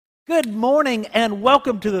Good morning and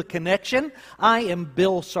welcome to The Connection. I am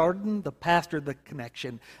Bill Sarden, the pastor of The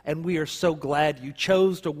Connection, and we are so glad you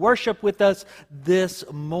chose to worship with us this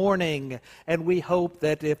morning. And we hope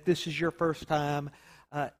that if this is your first time,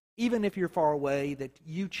 even if you're far away, that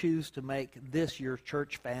you choose to make this your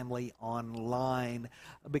church family online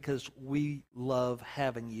because we love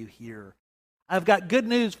having you here. I've got good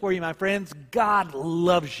news for you, my friends. God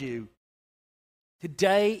loves you.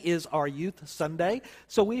 Today is our Youth Sunday,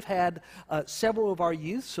 so we've had several of our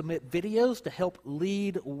youth submit videos to help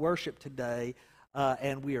lead worship today,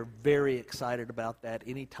 and we are very excited about that.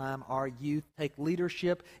 Anytime our youth take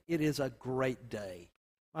leadership, it is a great day.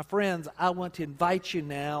 My friends, I want to invite you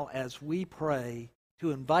now as we pray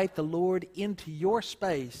to invite the Lord into your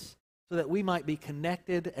space so that we might be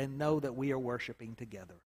connected and know that we are worshiping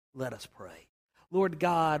together. Let us pray. Lord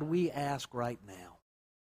God, we ask right now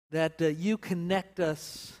that you connect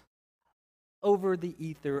us over the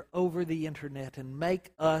ether, over the internet, and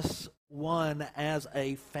make us one as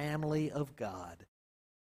a family of God.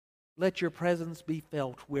 Let your presence be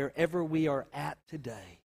felt wherever we are at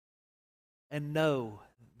today, and know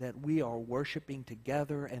that we are worshiping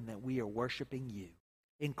together and that we are worshiping you.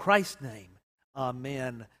 In Christ's name,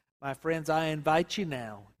 amen. My friends, I invite you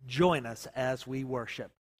now, join us as we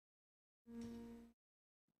worship.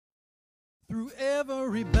 Through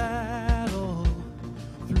every battle,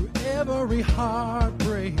 through every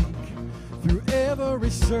heartbreak, through every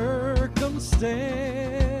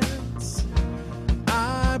circumstance,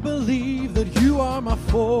 I believe that you are my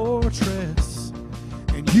fortress,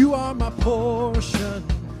 and you are my portion,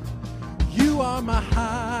 you are my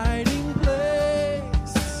hiding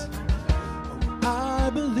place. I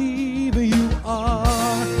believe you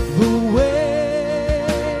are the way,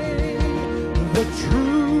 the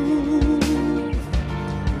truth,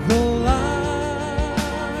 the life.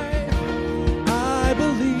 I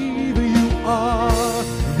believe you are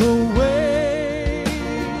the way,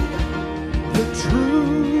 the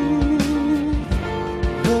truth,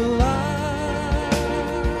 the life.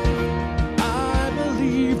 I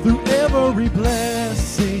believe through every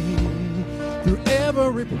blessing, through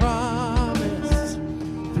every promise,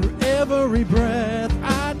 through every breath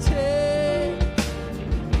I take,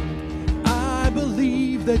 I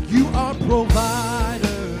believe that you are provider,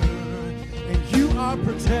 our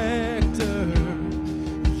protector,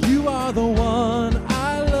 you are the one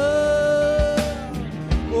I love.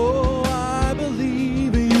 Oh, I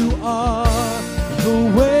believe you are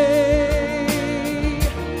the way,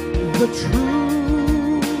 the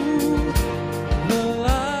truth, the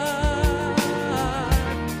life.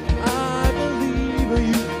 I believe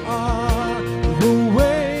you are the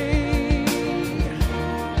way,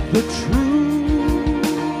 the truth.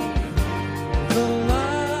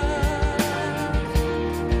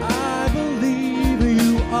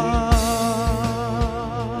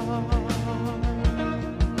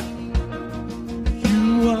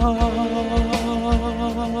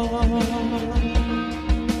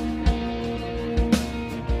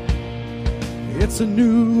 It's a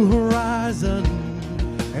new horizon,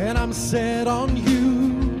 and I'm set on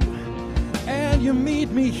you, and you meet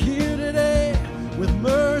me here today with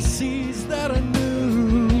mercies that are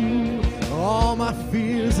new. All my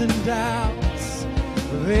fears and doubts,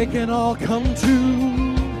 they can all come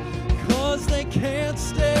true, 'cause they can't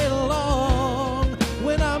stay long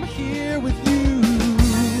when I'm here with you.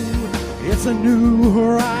 It's a new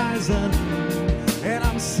horizon, and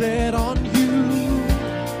I'm set on you,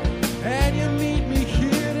 and you meet me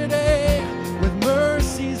here today with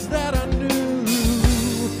mercies that are new.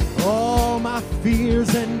 All my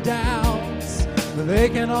fears and doubts, they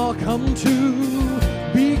can all come true,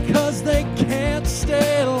 because they can't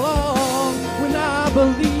stay long when I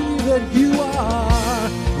believe that you are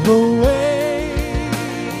the way,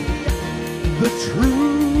 the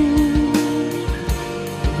truth,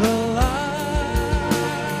 the life.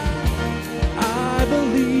 I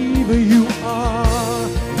believe you are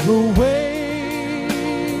the way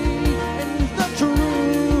and the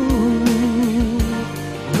truth,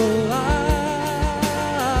 the life.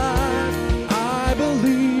 I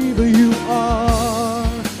believe you are.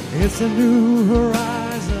 It's a new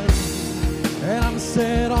horizon, and I'm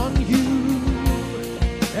set on you,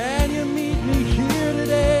 and you meet me here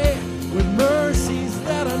today with mercies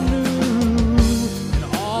that are new. And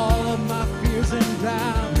all of my fears and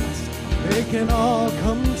doubts, they can all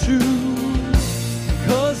come true,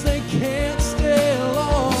 'cause they can't stay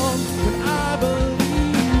long when I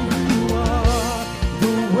believe you are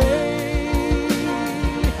the way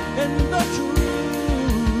and the truth,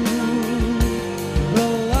 the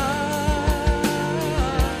life.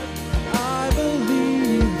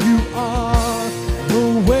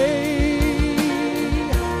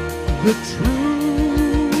 the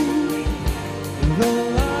truth, the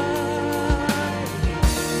light.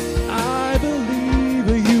 I believe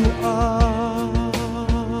you are.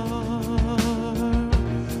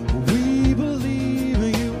 We believe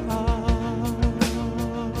you are.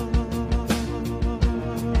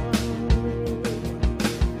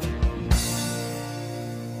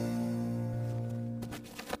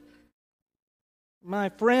 My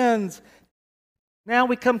friends, now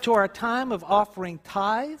we come to our time of offering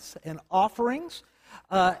tithes and offerings.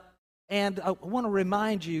 And I want to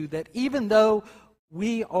remind you that even though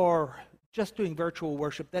we are just doing virtual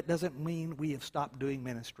worship, that doesn't mean we have stopped doing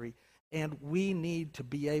ministry. And we need to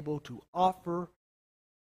be able to offer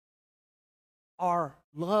our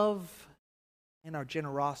love and our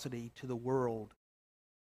generosity to the world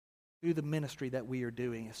through the ministry that we are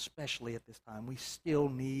doing, especially at this time. We still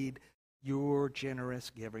need your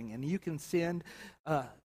generous giving. And you can send to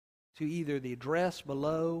either the address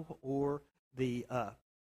below or the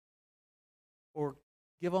or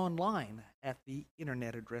give online at the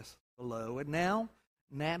internet address below. And now,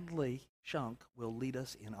 Natalie Shunk will lead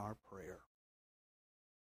us in our prayer.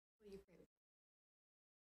 Will you pray with me?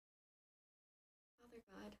 Father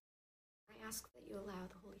God, I ask that you allow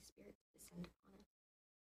the Holy Spirit to descend upon us.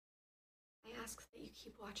 I ask that you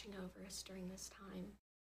keep watching over us during this time.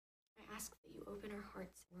 I ask that you open our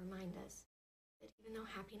hearts and remind us that even though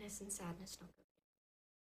happiness and sadness don't go together,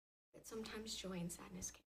 that sometimes joy and sadness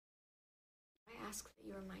can. I ask that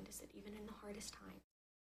you remind us that even in the hardest times,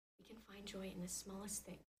 we can find joy in the smallest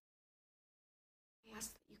things. I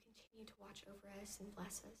ask that you continue to watch over us and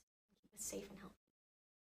bless us and keep us safe and healthy.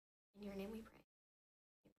 In your name we pray.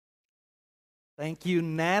 Thank you,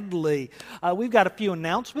 Natalie. We've got a few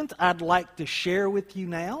announcements I'd like to share with you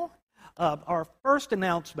now. Our first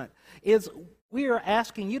announcement is we are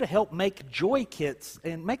asking you to help make joy kits,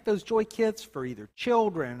 and make those joy kits for either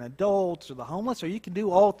children, adults, or the homeless, or you can do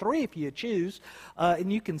all three if you choose.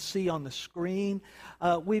 And you can see on the screen,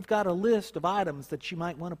 we've got a list of items that you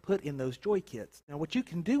might want to put in those joy kits. Now, what you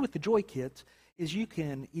can do with the joy kits is you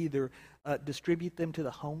can either distribute them to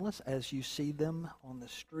the homeless as you see them on the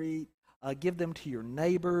street, give them to your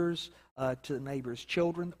neighbors, to the neighbors'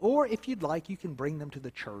 children, or if you'd like, you can bring them to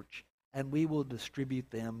the church, and we will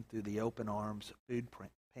distribute them through the Open Arms Food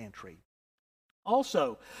Pantry.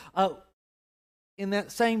 Also, in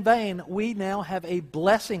that same vein, we now have a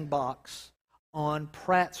blessing box on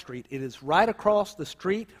Pratt Street. It is right across the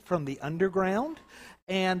street from the underground,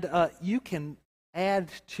 and you can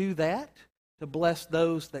add to that to bless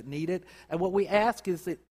those that need it. And what we ask is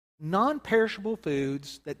that non-perishable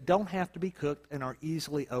foods that don't have to be cooked and are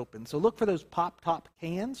easily opened. So look for those pop-top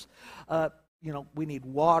cans. We need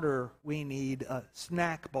water, we need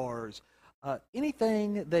snack bars,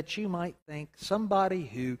 anything that you might think somebody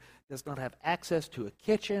who does not have access to a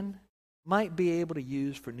kitchen might be able to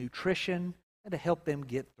use for nutrition and to help them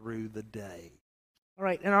get through the day. All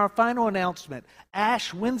right, and our final announcement,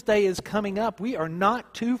 Ash Wednesday is coming up. We are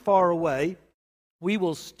not too far away. We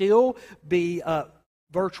will still be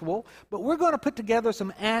virtual, but we're going to put together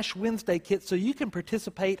some Ash Wednesday kits so you can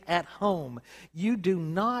participate at home. You do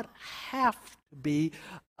not have to be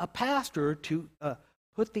a pastor to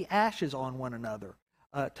put the ashes on one another,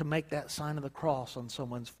 to make that sign of the cross on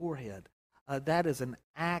someone's forehead. That is an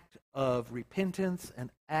act of repentance,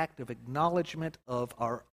 an act of acknowledgement of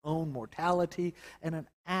our own mortality, and an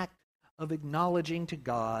act of acknowledging to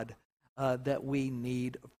God that we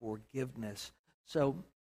need forgiveness. So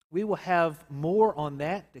we will have more on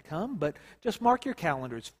that to come, but just mark your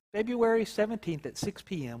calendars. February 17th at 6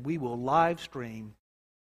 p.m., we will live stream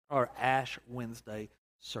our Ash Wednesday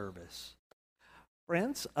service.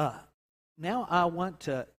 Friends, now I want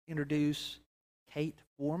to introduce Kate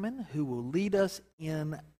Foreman, who will lead us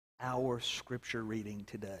in our scripture reading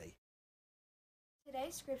today.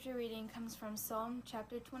 Today's scripture reading comes from Psalm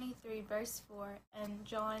chapter 23, verse 4, and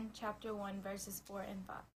John chapter 1, verses 4 and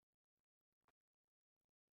 5.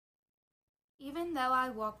 Even though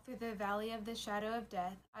I walk through the valley of the shadow of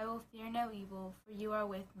death, I will fear no evil, for you are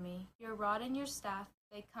with me. Your rod and your staff,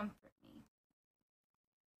 they comfort me.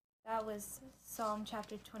 That was Psalm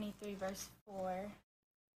chapter 23, verse 4.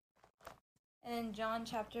 And then John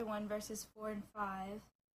chapter 1, verses 4 and 5.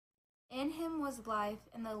 In him was life,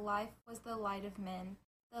 and the life was the light of men.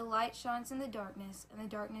 The light shines in the darkness, and the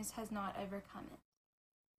darkness has not overcome it.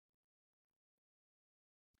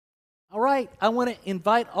 All right, I want to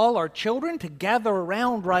invite all our children to gather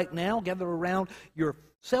around right now. Gather around your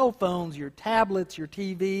cell phones, your tablets, your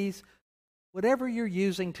TVs, whatever you're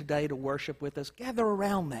using today to worship with us. Gather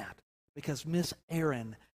around that, because Miss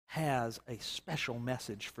Erin has a special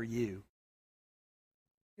message for you.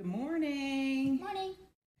 Good morning. Morning.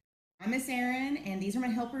 I'm Miss Erin, and these are my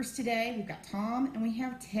helpers today. We've got Tom and we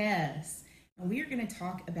have Tess, and we are going to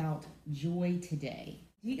talk about joy today.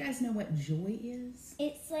 Do you guys know what joy is?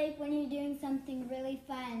 It's like when you're doing something really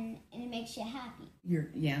fun and it makes you happy.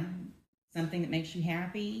 Something that makes you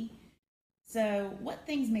happy. So, what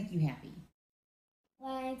things make you happy?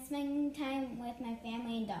 Like spending time with my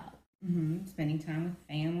family and dog. Spending time with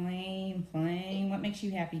family and playing. What makes you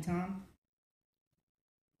happy, Tom?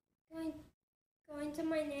 Going to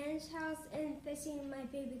my nan's house and visiting my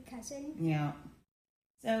baby cousin. Yeah.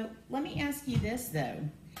 So let me ask you this though.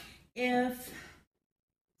 If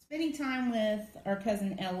spending time with our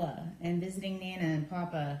cousin Ella and visiting Nana and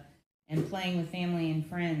Papa and playing with family and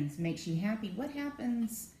friends makes you happy, what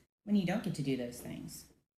happens when you don't get to do those things?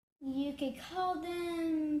 You could call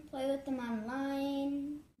them, play with them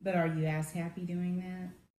online. But are you as happy doing that?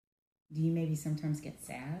 Do you maybe sometimes get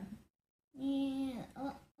sad? Yeah,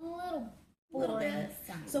 a little bit.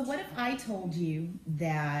 So what if I told you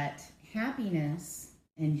that happiness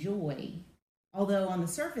and joy, although on the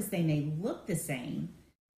surface they may look the same,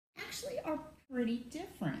 actually are pretty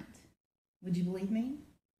different? Would you believe me?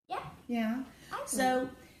 Yeah. Yeah. So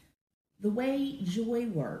the way joy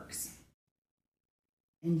works,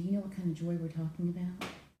 and do you know what kind of joy we're talking about?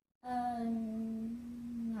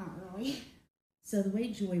 Not really. So the way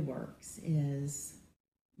joy works is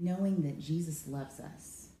knowing that Jesus loves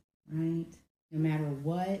us, right? No matter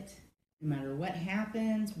what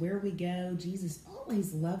happens, where we go, Jesus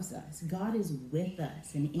always loves us. God is with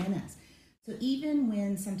us and in us. So even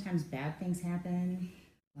when sometimes bad things happen,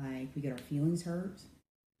 like we get our feelings hurt,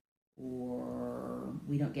 or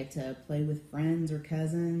we don't get to play with friends or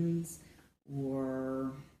cousins,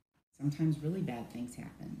 or sometimes really bad things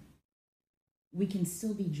happen, we can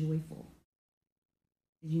still be joyful.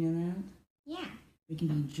 Did you know that? Yeah. We can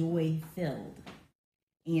be joy-filled.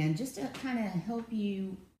 And just to kind of help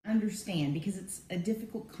you understand, because it's a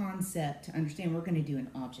difficult concept to understand, we're going to do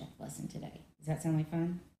an object lesson today. Does that sound like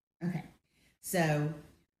fun? Okay. So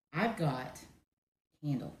I've got a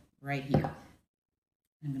candle right here.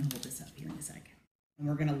 I'm going to hold this up here in a second. And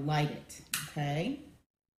we're going to light it, okay?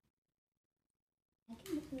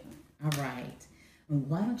 All right. And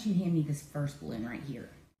why don't you hand me this first balloon right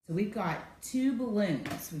here? So we've got 2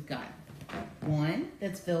 balloons. We've got one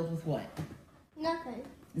that's filled with what? Nothing.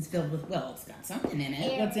 It's filled with, well, it's got something in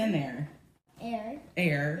it. Air. What's in there? Air.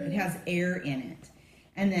 Air. It has air in it.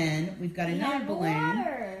 And then we've got another balloon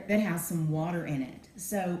that has some water in it.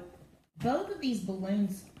 So both of these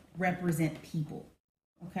balloons represent people,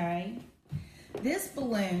 okay? This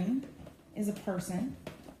balloon is a person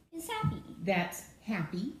Is happy. that's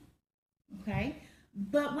happy, okay?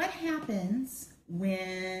 But what happens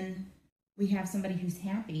when we have somebody who's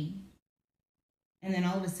happy and then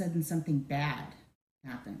all of a sudden something bad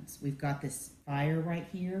happens? We've got this fire right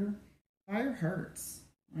here. Fire hurts,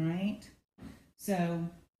 right? So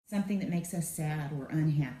something that makes us sad or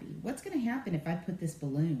unhappy. What's going to happen if I put this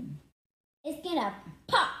balloon? It's gonna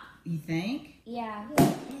pop. You think? Yeah.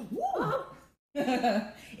 Woo!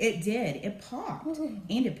 It did. It popped. And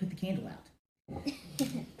it put the candle out.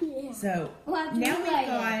 Yeah. So Well, now we've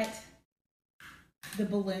light got the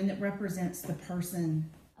balloon that represents the person.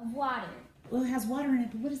 of water. Well, it has water in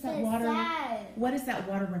it, but what does that water? Sad. What does that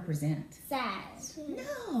water represent? Sad.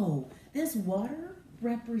 No, this water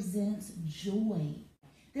represents joy.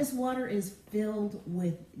 This water is filled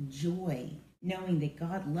with joy, knowing that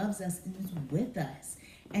God loves us and is with us,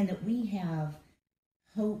 and that we have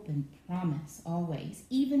hope and promise always,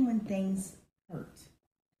 even when things hurt.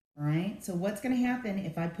 All right? So what's going to happen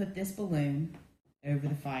if I put this balloon over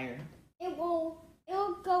the fire? It'll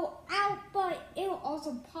go out, but it'll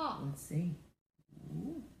also pop. Let's see.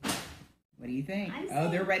 Ooh. What do you think? I'm Oh,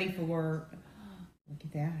 they're saying- ready for... Look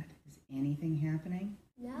at that. Is anything happening?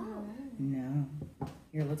 No. No.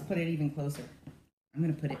 Here, let's put it even closer. I'm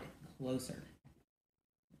going to put it closer.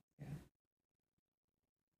 Yeah.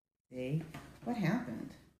 See? What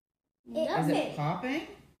happened? Is it popping?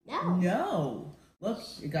 No. No. Look,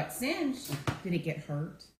 it got singed. Did it get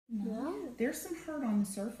hurt? No. There's some hurt on the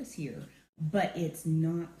surface here, but it's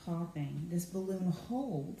not popping. This balloon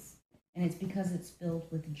holds, and it's because it's filled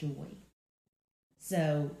with joy.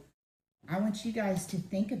 So I want you guys to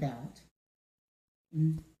think about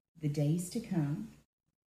the days to come,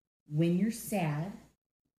 when you're sad,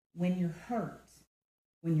 when you're hurt,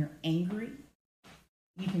 when you're angry,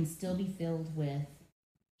 you can still be filled with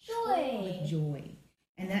joy.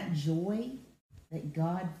 And that joy that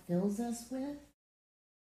God fills us with,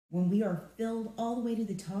 when we are filled all the way to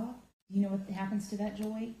the top, do you know what happens to that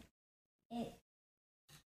joy? It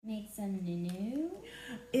makes them new.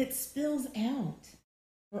 It spills out.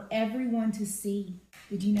 for everyone to see.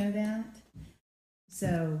 Did you know that?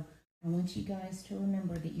 So I want you guys to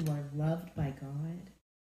remember that you are loved by God.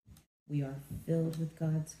 We are filled with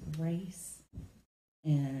God's grace.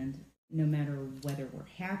 And no matter whether we're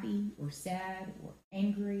happy or sad or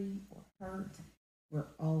angry or hurt, we're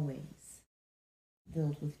always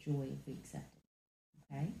filled with joy if we accept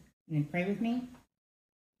it. Okay? You going to pray with me?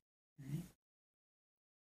 All right.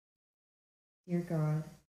 Dear God,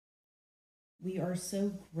 we are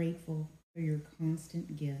so grateful for your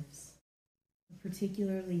constant gifts,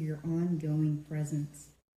 particularly your ongoing presence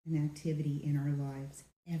and activity in our lives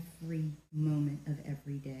every moment of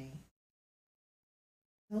every day.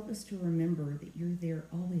 Help us to remember that you're there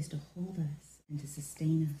always to hold us and to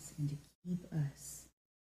sustain us and to keep us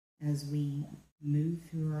as we move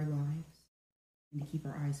through our lives, and to keep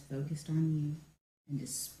our eyes focused on you and to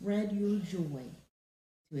spread your joy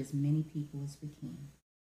to as many people as we can.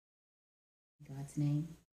 In God's name,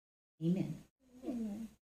 amen. Amen.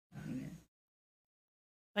 Amen.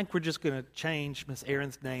 I think we're just going to change Miss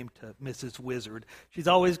Erin's name to Mrs. Wizard. She's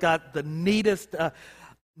always got the neatest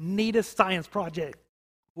science project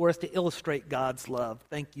for us to illustrate God's love.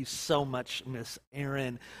 Thank you so much, Miss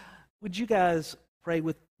Erin. Would you guys pray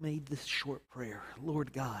with me this short prayer?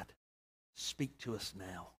 Lord God, speak to us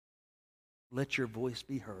now. Let your voice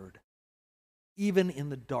be heard. Even in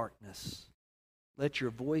the darkness, let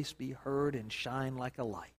your voice be heard and shine like a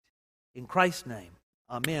light. In Christ's name,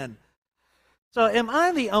 amen. So am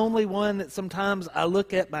I the only one that sometimes I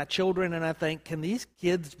look at my children and I think, can these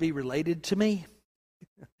kids be related to me?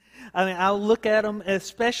 I mean, I'll look at them,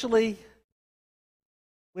 especially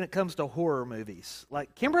when it comes to horror movies.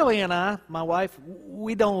 Like Kimberly and I, my wife,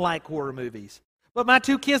 we don't like horror movies. But my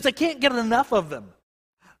two kids, they can't get enough of them.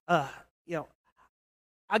 I'll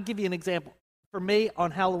give you an example. For me,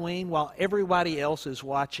 on Halloween, while everybody else is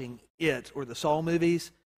watching It or the Saw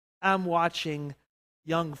movies, I'm watching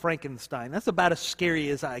Young Frankenstein. That's about as scary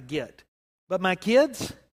as I get. But my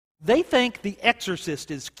kids, they think The Exorcist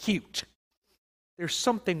is cute. There's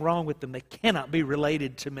something wrong with them. They cannot be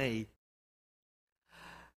related to me.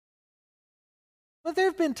 But there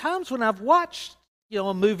have been times when I've watched,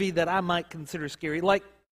 a movie that I might consider scary. Like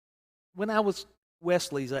when I was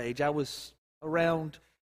Wesley's age, I was around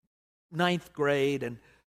 9th grade, and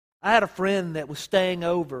I had a friend that was staying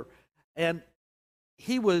over, and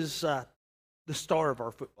he was the star of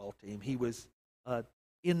our football team. He was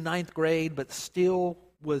in 9th grade, but still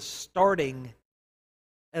was starting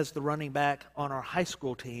as the running back on our high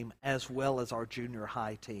school team as well as our junior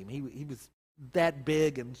high team. He was that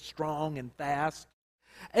big and strong and fast.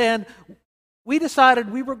 And we decided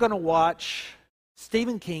we were going to watch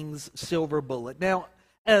Stephen King's Silver Bullet. Now,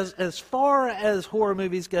 as far as horror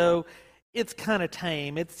movies go, it's kind of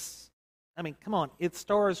tame. Come on. It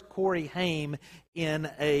stars Corey Haim in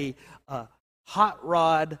a hot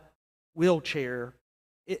rod wheelchair.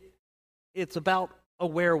 It's about a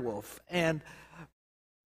werewolf. And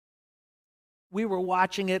we were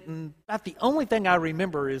watching it, and about the only thing I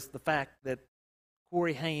remember is the fact that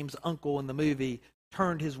Corey Haim's uncle in the movie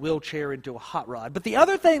turned his wheelchair into a hot rod. But the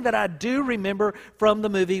other thing that I do remember from the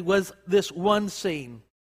movie was this one scene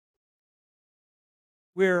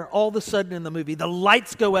where all of a sudden in the movie, the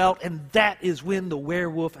lights go out, and that is when the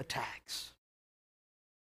werewolf attacks.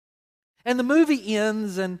 And the movie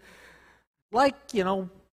ends, and like,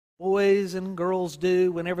 boys and girls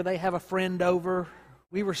do whenever they have a friend over,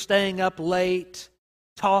 we were staying up late,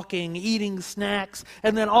 talking, eating snacks,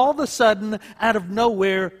 and then all of a sudden, out of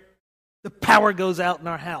nowhere, the power goes out in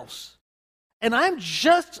our house. And I'm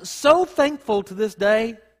just so thankful to this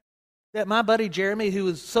day that my buddy Jeremy, who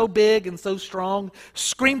is so big and so strong,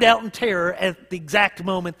 screamed out in terror at the exact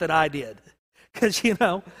moment that I did. Because,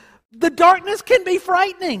 the darkness can be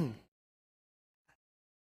frightening.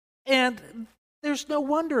 And there's no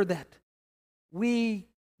wonder that we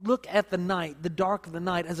look at the night, the dark of the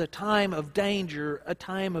night, as a time of danger, a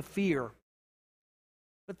time of fear.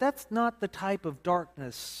 But that's not the type of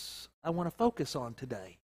darkness I want to focus on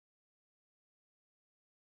today.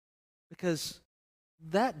 Because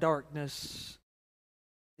that darkness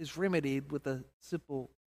is remedied with a simple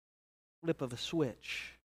flip of a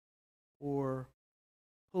switch or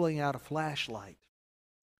pulling out a flashlight.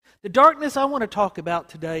 The darkness I want to talk about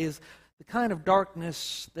today is the kind of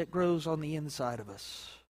darkness that grows on the inside of us.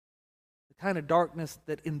 The kind of darkness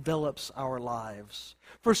that envelops our lives.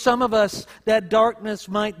 For some of us, that darkness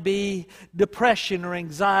might be depression or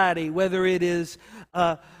anxiety, whether it is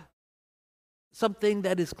something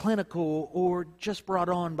that is clinical or just brought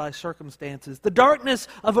on by circumstances. The darkness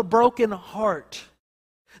of a broken heart.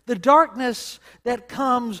 The darkness that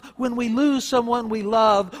comes when we lose someone we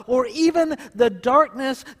love, or even the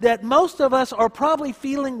darkness that most of us are probably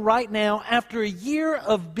feeling right now after a year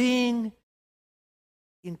of being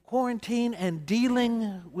in quarantine and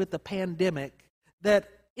dealing with the pandemic, that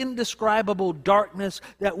indescribable darkness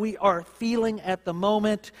that we are feeling at the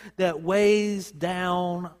moment that weighs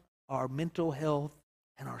down our mental health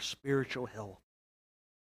and our spiritual health.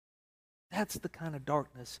 That's the kind of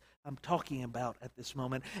darkness I'm talking about at this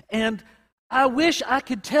moment. And I wish I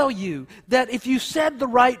could tell you that if you said the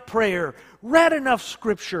right prayer, read enough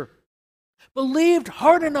Scripture, believed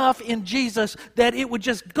hard enough in Jesus, that it would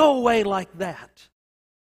just go away like that.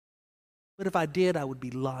 But if I did, I would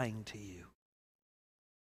be lying to you.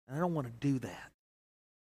 And I don't want to do that.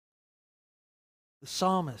 The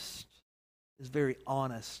psalmist is very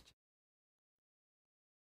honest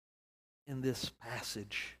in this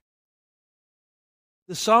passage.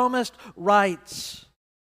 The psalmist writes,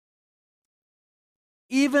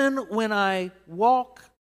 even when I walk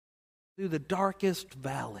through the darkest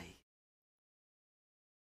valley.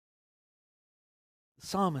 The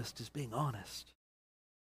psalmist is being honest.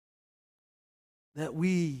 That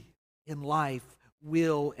we in life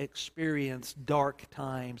will experience dark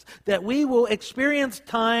times. That we will experience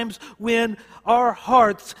times when our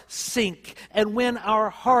hearts sink and when our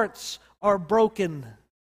hearts are broken.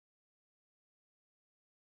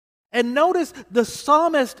 And notice the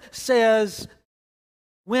psalmist says,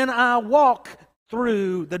 when I walk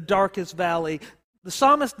through the darkest valley. The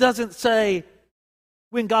psalmist doesn't say,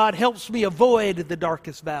 when God helps me avoid the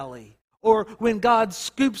darkest valley, or when God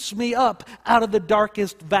scoops me up out of the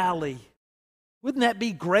darkest valley. Wouldn't that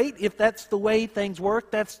be great if that's the way things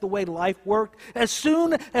work? That's the way life worked. As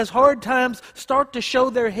soon as hard times start to show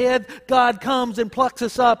their head, God comes and plucks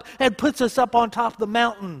us up and puts us up on top of the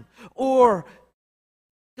mountain. Or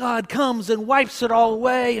God comes and wipes it all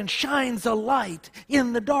away and shines a light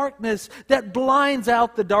in the darkness that blinds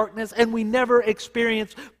out the darkness, and we never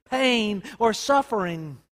experience pain or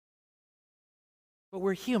suffering. But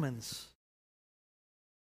we're humans.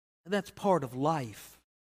 And that's part of life.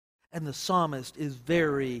 And the psalmist is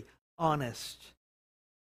very honest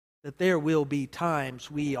that there will be times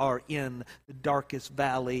we are in the darkest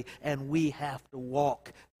valley and we have to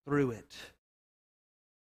walk through it.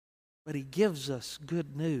 But he gives us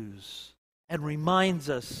good news and reminds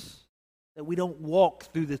us that we don't walk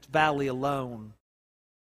through this valley alone.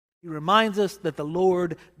 He reminds us that the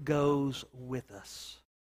Lord goes with us.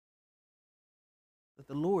 That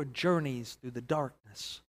the Lord journeys through the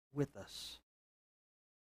darkness with us.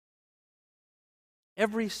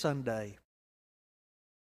 Every Sunday,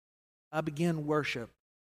 I begin worship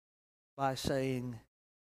by saying,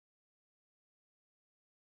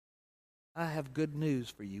 I have good news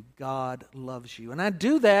for you. God loves you. And I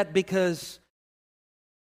do that because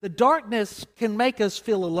the darkness can make us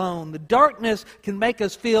feel alone. The darkness can make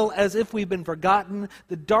us feel as if we've been forgotten.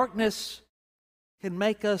 The darkness can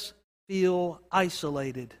make us feel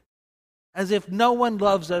isolated, as if no one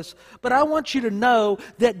loves us. But I want you to know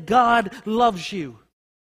that God loves you.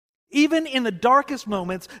 Even in the darkest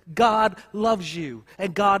moments, God loves you,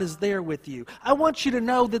 and God is there with you. I want you to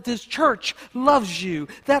know that this church loves you,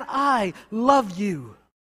 that I love you.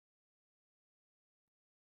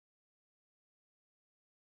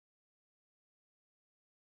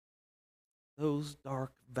 Those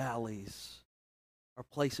dark valleys are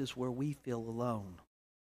places where we feel alone,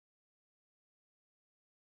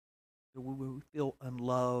 where we feel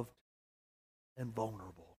unloved and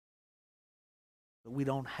vulnerable. But we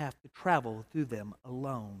don't have to travel through them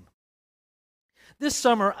alone. This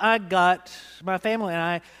summer, my family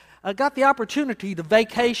and I got the opportunity to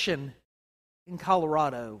vacation in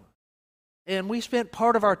Colorado. And we spent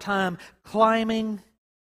part of our time climbing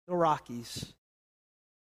the Rockies,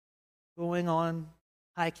 going on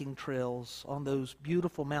hiking trails on those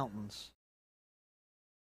beautiful mountains.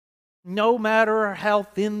 No matter how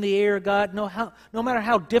thin the air got, no matter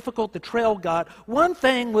how difficult the trail got, one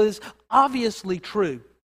thing was obviously true.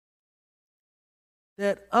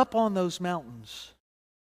 That up on those mountains,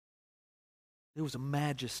 there was a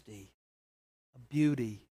majesty, a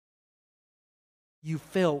beauty. You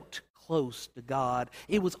felt close to God.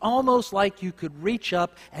 It was almost like you could reach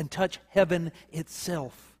up and touch heaven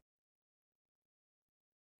itself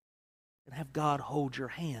and have God hold your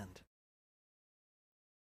hand.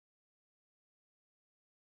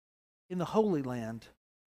 In the Holy Land,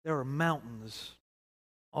 there are mountains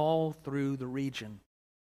all through the region.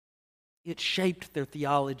 It shaped their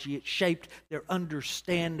theology. It shaped their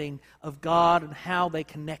understanding of God and how they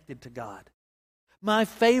connected to God. My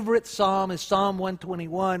favorite psalm is Psalm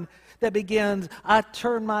 121 that begins, I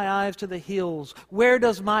turn my eyes to the hills. Where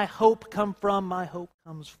does my hope come from? My hope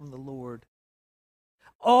comes from the Lord.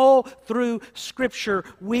 All through Scripture,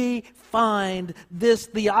 we find this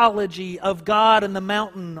theology of God and the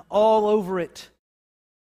mountain all over it.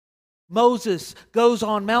 Moses goes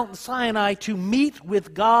on Mount Sinai to meet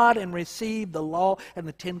with God and receive the law and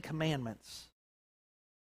the 10 Commandments.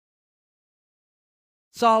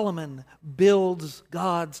 Solomon builds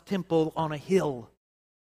God's temple on a hill.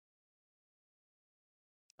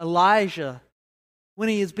 Elijah, when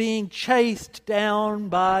he is being chased down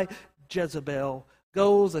by Jezebel,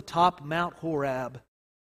 goes atop Mount Horeb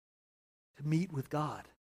to meet with God.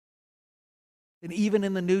 And even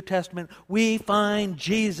in the New Testament, we find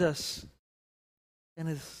Jesus and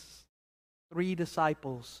his 3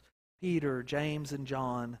 disciples, Peter, James, and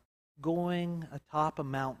John, going atop a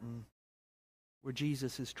mountain where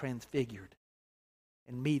Jesus is transfigured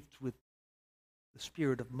and meets with the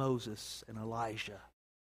spirit of Moses and Elijah.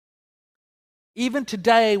 Even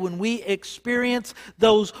today, when we experience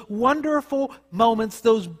those wonderful moments,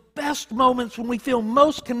 those best moments when we feel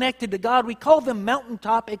most connected to God, we call them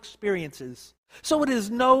mountaintop experiences. So it is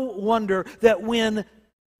no wonder that when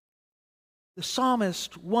the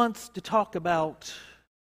psalmist wants to talk about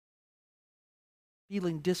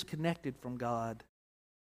feeling disconnected from God,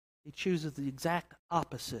 he chooses the exact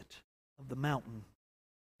opposite of the mountain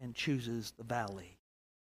and chooses the valley,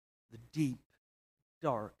 the deep,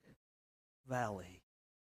 dark valley.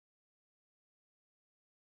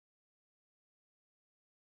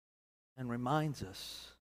 And reminds us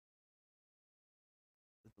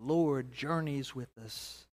that the Lord journeys with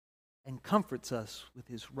us and comforts us with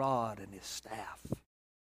his rod and his staff.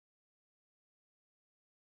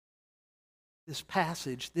 This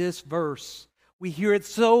passage, this verse, we hear it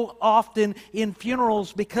so often in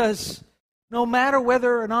funerals because no matter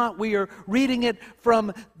whether or not we are reading it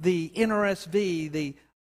from the NRSV,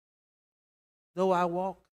 though I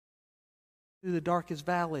walk through the darkest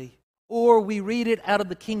valley, or we read it out of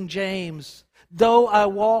the King James, though I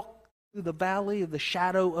walk through the valley of the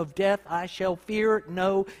shadow of death, I shall fear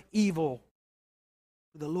no evil.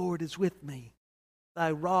 For the Lord is with me.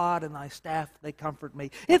 Thy rod and thy staff, they comfort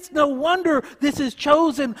me. It's no wonder this is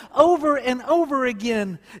chosen over and over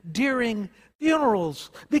again during funerals,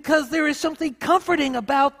 because there is something comforting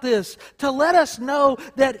about this to let us know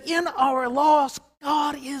that in our loss,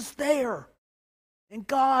 God is there. And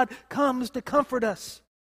God comes to comfort us.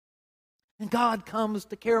 And God comes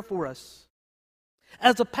to care for us.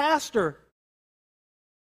 As a pastor,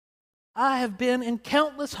 I have been in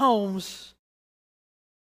countless homes,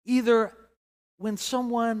 either when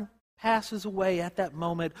someone passes away at that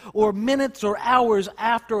moment, or minutes or hours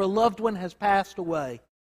after a loved one has passed away.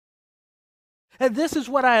 And this is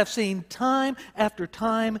what I have seen time after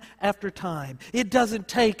time after time. It doesn't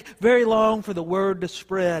take very long for the word to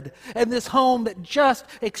spread. And this home that just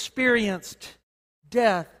experienced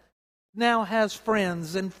death now has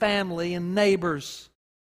friends and family and neighbors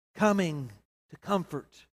coming to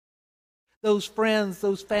comfort. Those friends,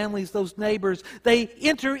 those families, those neighbors, they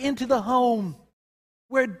enter into the home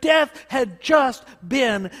where death had just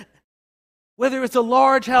been. Whether it's a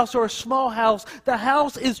large house or a small house, the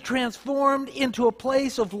house is transformed into a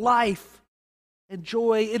place of life and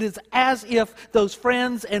joy. It is as if those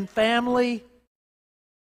friends and family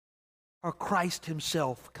are Christ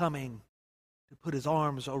himself coming to put his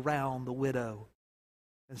arms around the widow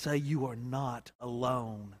and say, you are not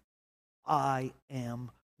alone. I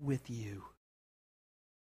am with you.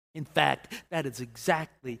 In fact, that is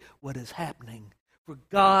exactly what is happening. For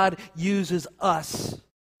God uses us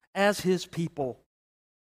as his people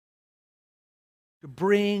to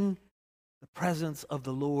bring the presence of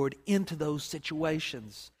the Lord into those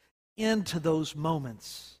situations, into those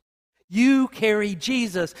moments. You carry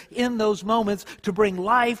Jesus in those moments to bring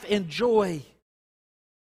life and joy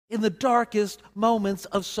in the darkest moments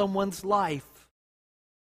of someone's life.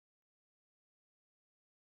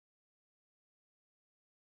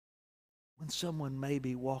 When someone may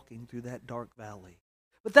be walking through that dark valley.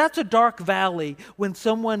 But that's a dark valley when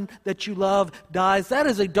someone that you love dies. That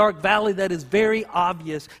is a dark valley that is very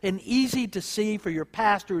obvious and easy to see for your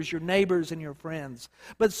pastors, your neighbors, and your friends.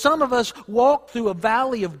 But some of us walk through a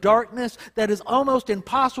valley of darkness that is almost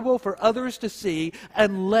impossible for others to see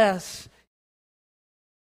unless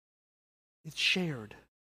it's shared.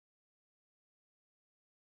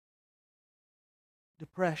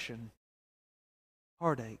 Depression,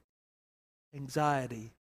 heartache,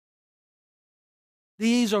 anxiety.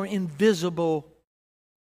 These are invisible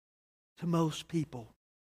to most people.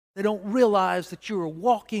 They don't realize that you are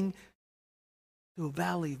walking through a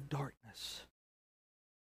valley of darkness.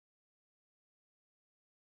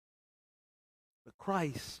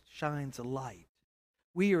 Christ shines a light.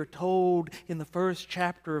 We are told in the first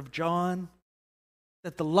chapter of John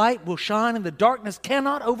that the light will shine and the darkness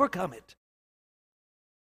cannot overcome it.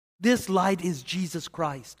 This light is Jesus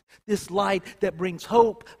Christ. This light that brings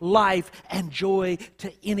hope, life, and joy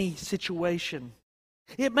to any situation.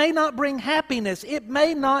 It may not bring happiness. It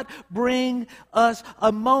may not bring us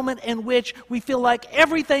a moment in which we feel like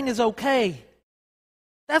everything is okay.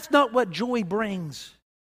 That's not what joy brings.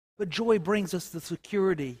 But joy brings us the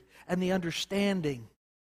security and the understanding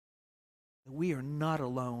that we are not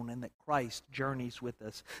alone and that Christ journeys with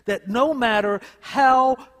us. That no matter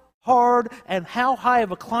how hard and how high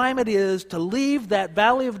of a climb it is to leave that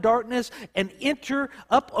valley of darkness and enter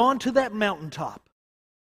up onto that mountaintop,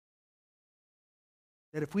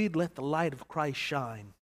 that if we'd let the light of Christ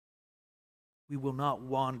shine, we will not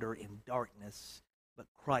wander in darkness, but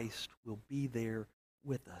Christ will be there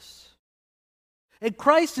with us. And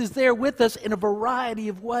Christ is there with us in a variety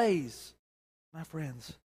of ways, my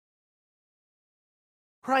friends.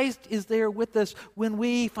 Christ is there with us when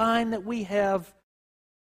we find that we have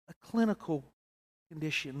a clinical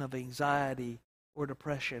condition of anxiety or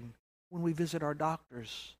depression, when we visit our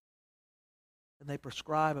doctors and they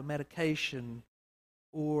prescribe a medication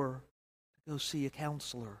or to go see a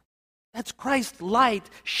counselor. That's Christ's light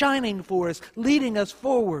shining for us, leading us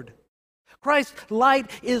forward. Christ's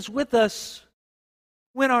light is with us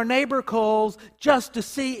when our neighbor calls just to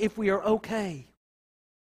see if we are okay.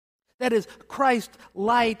 That is Christ's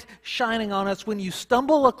light shining on us when you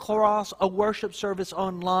stumble across a worship service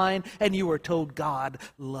online and you are told God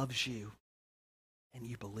loves you and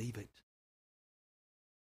you believe it.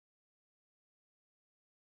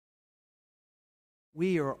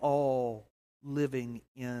 We are all living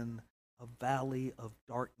in a valley of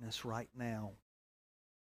darkness right now.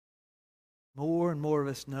 More and more of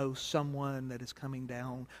us know someone that is coming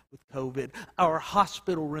down with COVID. Our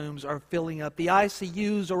hospital rooms are filling up. The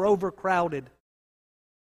ICUs are overcrowded.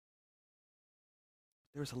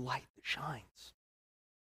 There's a light that shines.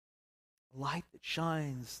 A light that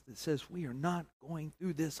shines that says we are not going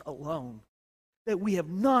through this alone. That we have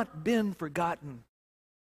not been forgotten.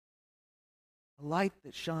 A light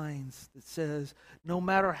that shines that says no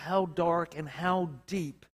matter how dark and how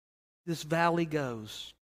deep this valley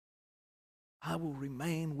goes, I will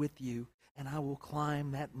remain with you and I will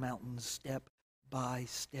climb that mountain step by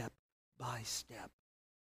step by step.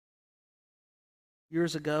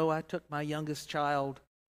 Years ago, I took my youngest child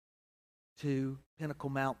to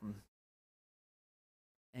Pinnacle Mountain.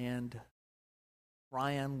 And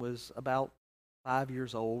Ryan was about 5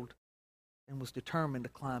 years old and was determined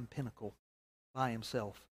to climb Pinnacle by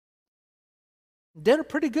himself. Did a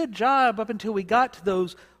pretty good job up until we got to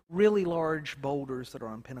those really large boulders that are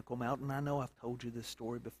on Pinnacle Mountain. I know I've told you this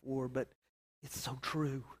story before, but it's so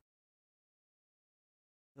true.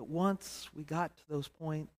 That once we got to those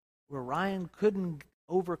points where Ryan couldn't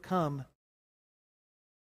overcome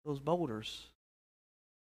those boulders,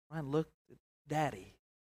 Ryan looked at Daddy,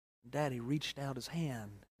 and Daddy reached out his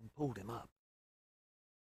hand and pulled him up.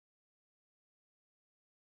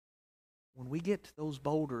 When we get to those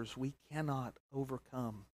boulders we cannot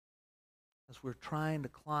overcome, as we're trying to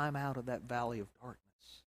climb out of that valley of darkness,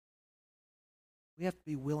 we have to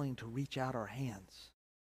be willing to reach out our hands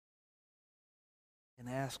and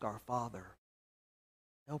ask our Father,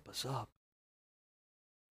 help us up.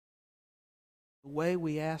 The way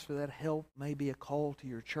we ask for that help may be a call to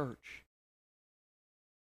your church,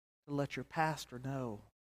 to let your pastor know,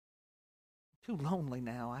 I'm too lonely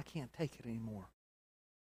now, I can't take it anymore.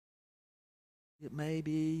 It may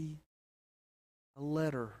be a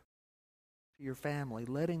letter to your family,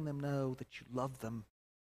 letting them know that you love them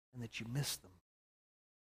and that you miss them.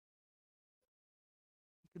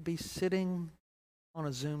 You could be sitting on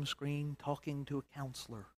a Zoom screen talking to a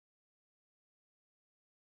counselor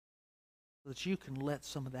so that you can let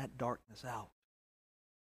some of that darkness out.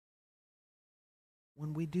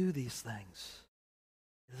 When we do these things,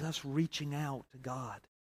 it is us reaching out to God.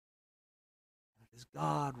 It is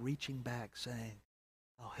God reaching back saying,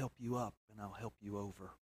 I'll help you up and I'll help you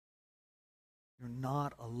over. You're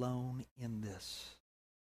not alone in this.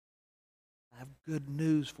 I have good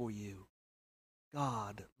news for you.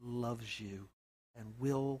 God loves you and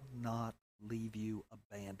will not leave you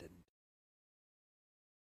abandoned.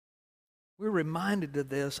 We're reminded of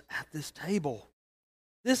this at this table.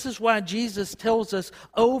 This is why Jesus tells us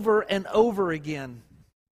over and over again,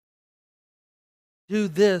 do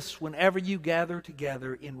this whenever you gather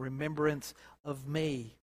together in remembrance of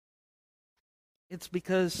me. It's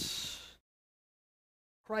because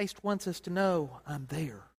Christ wants us to know, I'm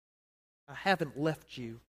there. I haven't left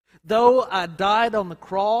you. Though I died on the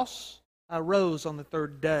cross, I rose on the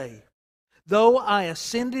third day. Though I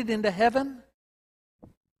ascended into heaven,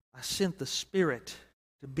 I sent the Spirit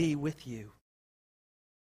to be with you.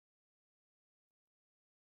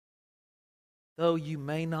 Though you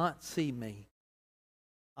may not see me,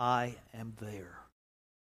 I am there.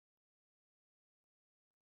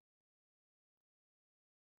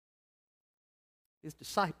 His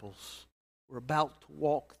disciples were about to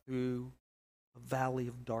walk through a valley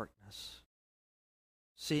of darkness,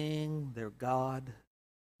 seeing their God,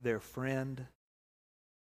 their friend,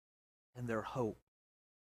 and their hope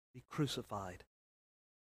be crucified.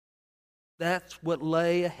 That's what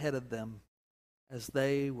lay ahead of them as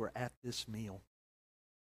they were at this meal.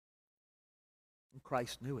 And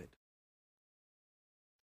Christ knew it.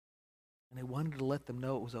 And he wanted to let them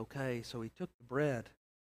know it was okay, so he took the bread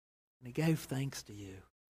and he gave thanks to you.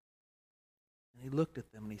 And he looked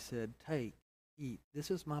at them and he said, "Take, eat. This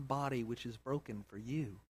is my body which is broken for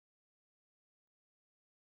you."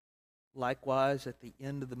 Likewise, at the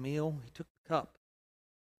end of the meal, he took the cup,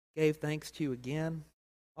 gave thanks to you again,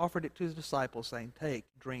 offered it to his disciples, saying, "Take,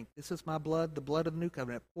 drink. This is my blood, the blood of the new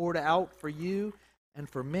covenant, poured out for you and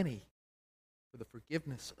for many for the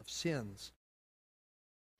forgiveness of sins.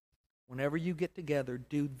 Whenever you get together,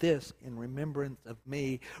 do this in remembrance of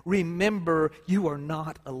me. Remember, you are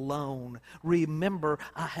not alone. Remember,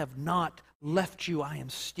 I have not left you. I am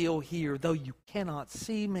still here, though you cannot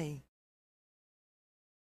see me.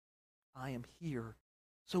 I am here.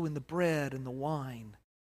 So in the bread and the wine,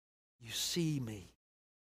 you see me.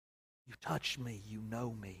 You touch me. You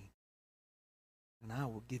know me. And I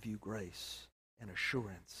will give you grace and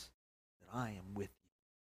assurance that I am with you.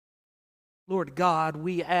 Lord God,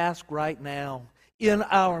 we ask right now, in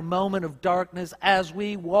our moment of darkness, as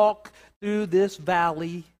we walk through this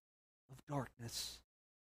valley of darkness,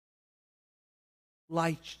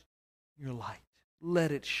 light your light.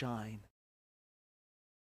 Let it shine.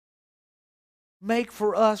 Make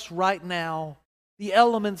for us right now the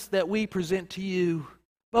elements that we present to you,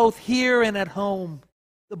 both here and at home,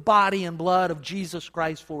 the body and blood of Jesus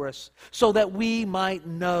Christ for us, so that we might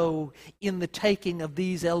know in the taking of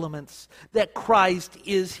these elements that Christ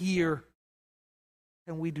is here.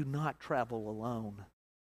 And we do not travel alone.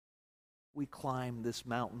 We climb this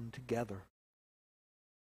mountain together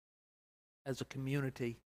as a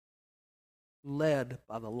community led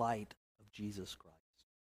by the light of Jesus Christ.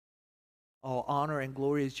 All honor and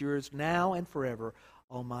glory is yours now and forever,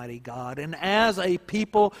 Almighty God. And as a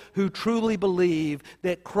people who truly believe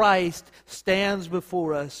that Christ stands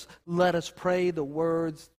before us, let us pray the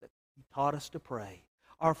words that He taught us to pray.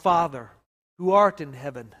 Our Father, who art in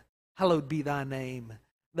heaven, hallowed be thy name.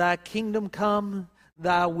 Thy kingdom come,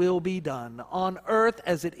 thy will be done, on earth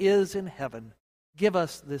as it is in heaven. Give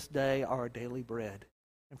us this day our daily bread,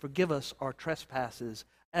 and forgive us our trespasses,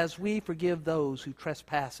 as we forgive those who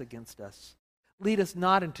trespass against us. Lead us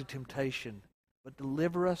not into temptation, but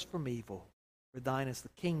deliver us from evil. For thine is the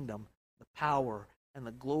kingdom, the power, and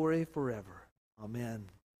the glory forever. Amen.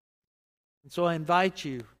 And so I invite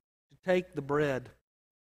you to take the bread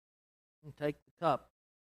and take the cup.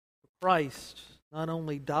 For Christ not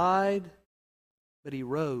only died, but He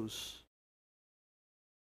rose,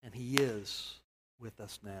 and He is with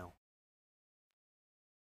us now.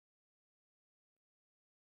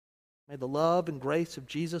 May the love and grace of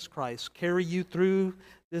Jesus Christ carry you through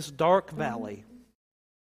this dark valley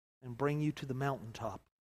and bring you to the mountaintop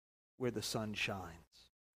where the sun shines.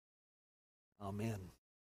 Amen.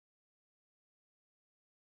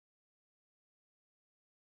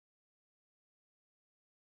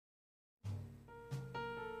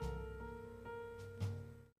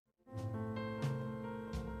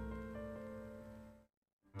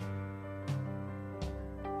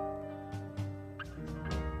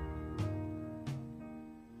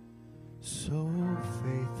 So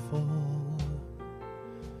faithful,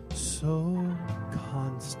 so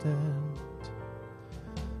constant,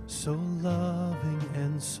 so loving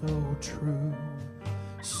and so true,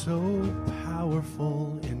 so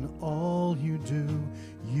powerful in all you do.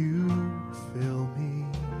 You fill me,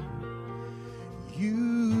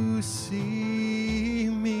 you see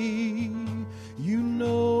me, you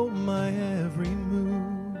know my every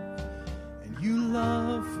move, and you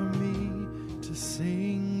love for me to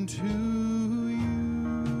sing to you.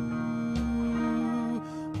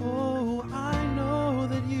 Oh, I know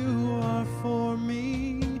that you are for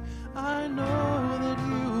me. I know that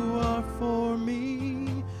you are for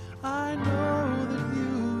me. I know that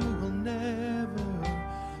you will never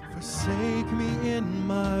forsake me in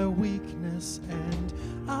my weakness, and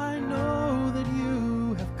I know that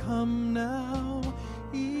you have come now,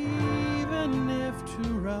 even if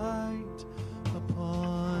to write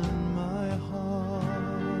upon my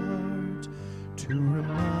to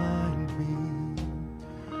remind me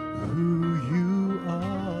who you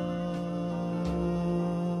are.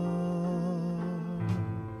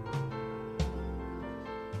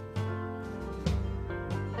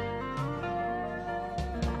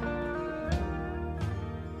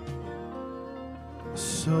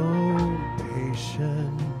 So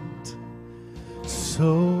patient,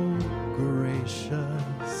 so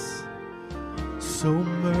gracious, so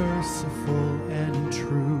merciful and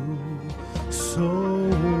true, so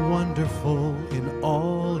wonderful in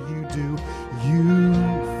all you do. You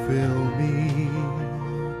fill me,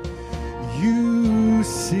 you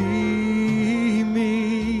see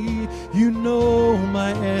me, you know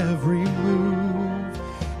my every move,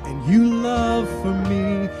 and you love for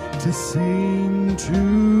me to sing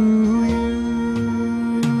to you.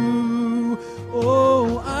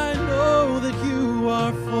 Oh, I know that you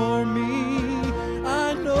are for me.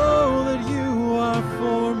 I know that you are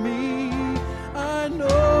for me. I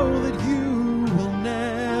know that you will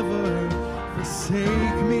never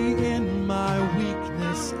forsake me in my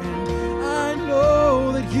weakness. And I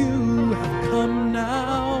know that you have come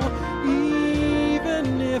now,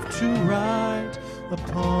 even if to write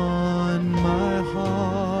upon my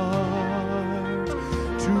heart,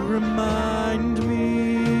 to remind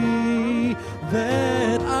me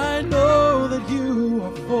that I know that you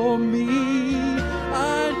are for me.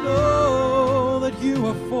 I know that you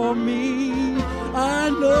are for me. I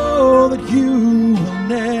know that you will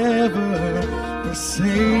never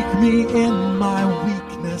forsake me in my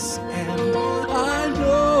weakness. And I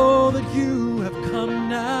know that you have come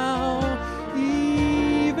now,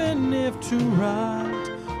 even if to write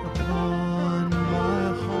upon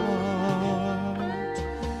my heart,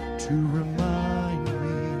 to remind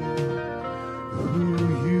me who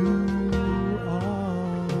you are.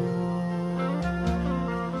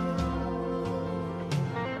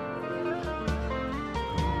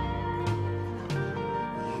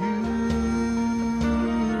 You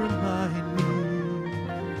remind me,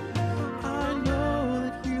 I know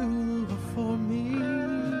that you are for me.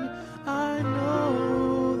 I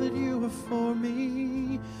know that you are for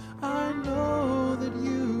me. I know that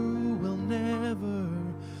you will never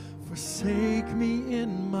forsake me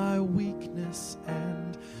in my weakness.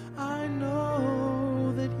 And I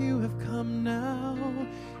know that you have come now,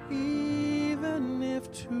 even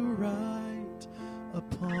if to write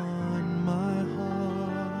upon my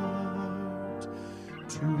heart,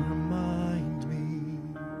 to remind me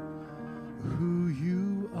who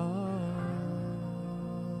you are.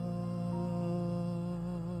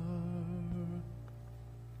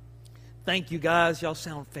 Thank you, guys. Y'all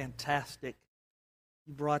sound fantastic.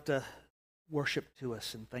 You brought worship to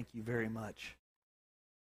us, and thank you very much.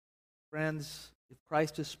 Friends, if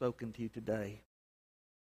Christ has spoken to you today,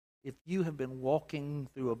 if you have been walking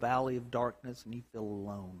through a valley of darkness and you feel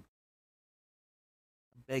alone,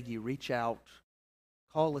 I beg you, reach out.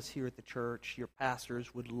 Call us here at the church. Your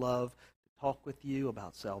pastors would love to talk with you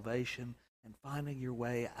about salvation and finding your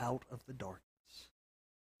way out of the darkness.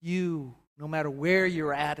 You, no matter where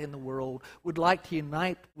you're at in the world, would like to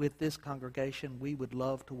unite with this congregation, we would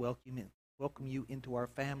love to welcome you into our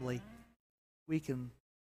family. We can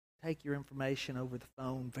take your information over the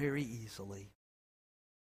phone very easily.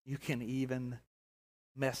 You can even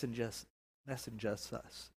message us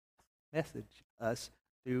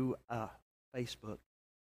through Facebook.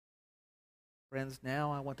 Friends,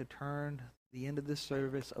 now I want to turn the end of this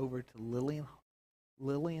service over to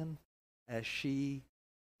Lillian as she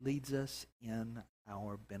leads us in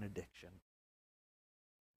our benediction.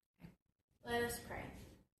 Let us pray.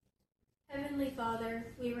 Heavenly Father,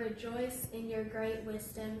 we rejoice in your great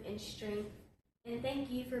wisdom and strength, and thank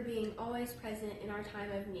you for being always present in our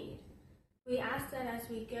time of need. We ask that as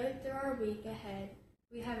we go through our week ahead,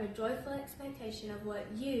 we have a joyful expectation of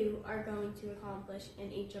what you are going to accomplish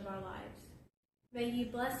in each of our lives. May you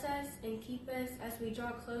bless us and keep us as we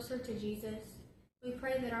draw closer to Jesus. We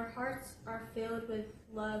pray that our hearts are filled with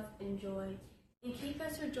love and joy, and keep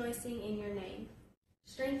us rejoicing in your name.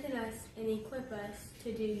 Strengthen us and equip us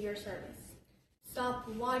to do your service. Stop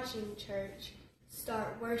watching church,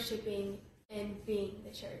 start worshiping and being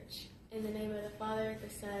the church. In the name of the Father, the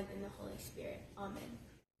Son, and the Holy Spirit. Amen.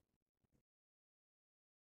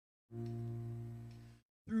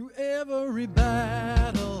 Through every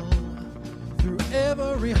battle, through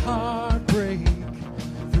every heartbreak,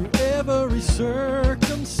 through every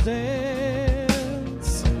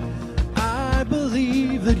circumstance, I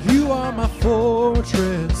believe that you are my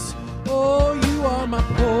fortress. Oh, you are my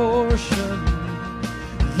portion.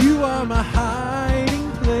 You are my